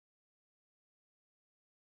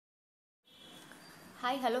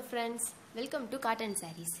Hi, hello friends. Welcome to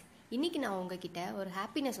Cottonsarees. இன்னைக்கு நான் உங்ககிட்ட ஒரு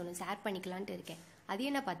ஹாப்பினஸ் ஒன்று ஷேர் பண்ணிக்கலாம்னு இருக்கேன். அது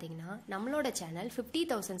என்ன பார்த்தீங்கன்னா, நம்மளோட சேனல்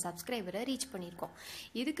 50,000 சப்ஸ்கிரைபரை ரீச் பண்ணியிருக்கோம்.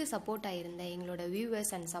 இதுக்கு சப்போர்ட் ஆகிருந்த எங்களோட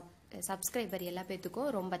வியூவர்ஸ் அண்ட் சப்ஸ்கிரைபர் எல்லா பேத்துக்கும்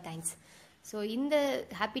ரொம்ப தேங்க்ஸ். ஸோ இந்த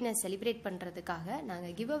ஹாப்பினஸ் செலிப்ரேட் பண்ணுறதுக்காக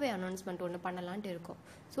நாங்கள் கிவ் அவே அனௌன்ஸ்மெண்ட் ஒன்று பண்ணலான்ட்டு இருக்கோம்.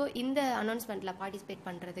 ஸோ இந்த அனௌன்ஸ்மெண்ட்டில் பார்ட்டிசிபேட்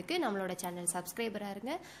பண்ணுறதுக்கு நம்மளோட சேனல் சப்ஸ்கிரைபராக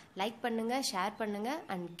இருங்க, லைக் பண்ணுங்கள், ஷேர் பண்ணுங்கள்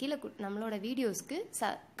அண்ட் கீழே நம்மளோட வீடியோஸ்க்கு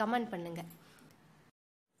கமெண்ட் பண்ணுங்கள்.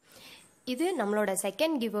 இது நம்மளோட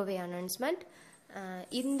செகண்ட் கிவ் அவே அனௌன்ஸ்மெண்ட்.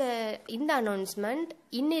 இந்த அனௌன்ஸ்மெண்ட்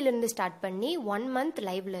இன்னிலிருந்து ஸ்டார்ட் பண்ணி 1 month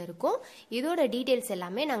லைவ்ல இருக்கும். இதோட டீட்டெயில்ஸ்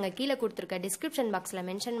எல்லாமே நாங்கள் கீழே கொடுத்துருக்க டிஸ்கிரிப்ஷன் பாக்ஸில்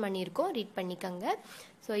மென்ஷன் பண்ணியிருக்கோம், ரீட் பண்ணிக்கோங்க.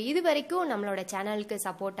 ஸோ இது வரைக்கும் நம்மளோட சேனலுக்கு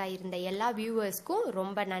சப்போர்ட்டாக இருந்த எல்லா வியூவர்ஸ்க்கும்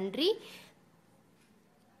ரொம்ப நன்றி.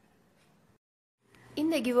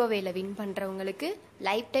 இந்த கிவ் அவேல வின் பண்ணுறவங்களுக்கு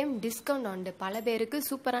லைஃப் டைம் டிஸ்கவுண்ட் உண்டு. பல பேருக்கு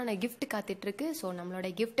சூப்பரான கிஃப்ட் காத்துட்ருக்கு. ஸோ நம்மளோட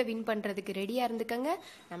கிஃப்ட்டை வின் பண்ணுறதுக்கு ரெடியாக இருந்துக்கங்க.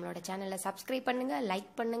 நம்மளோட சேனலை சப்ஸ்கிரைப் பண்ணுங்கள், லைக்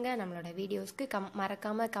பண்ணுங்கள், நம்மளோட வீடியோஸ்க்கு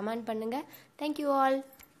மறக்காமல் கமெண்ட் பண்ணுங்கள். Thank you all.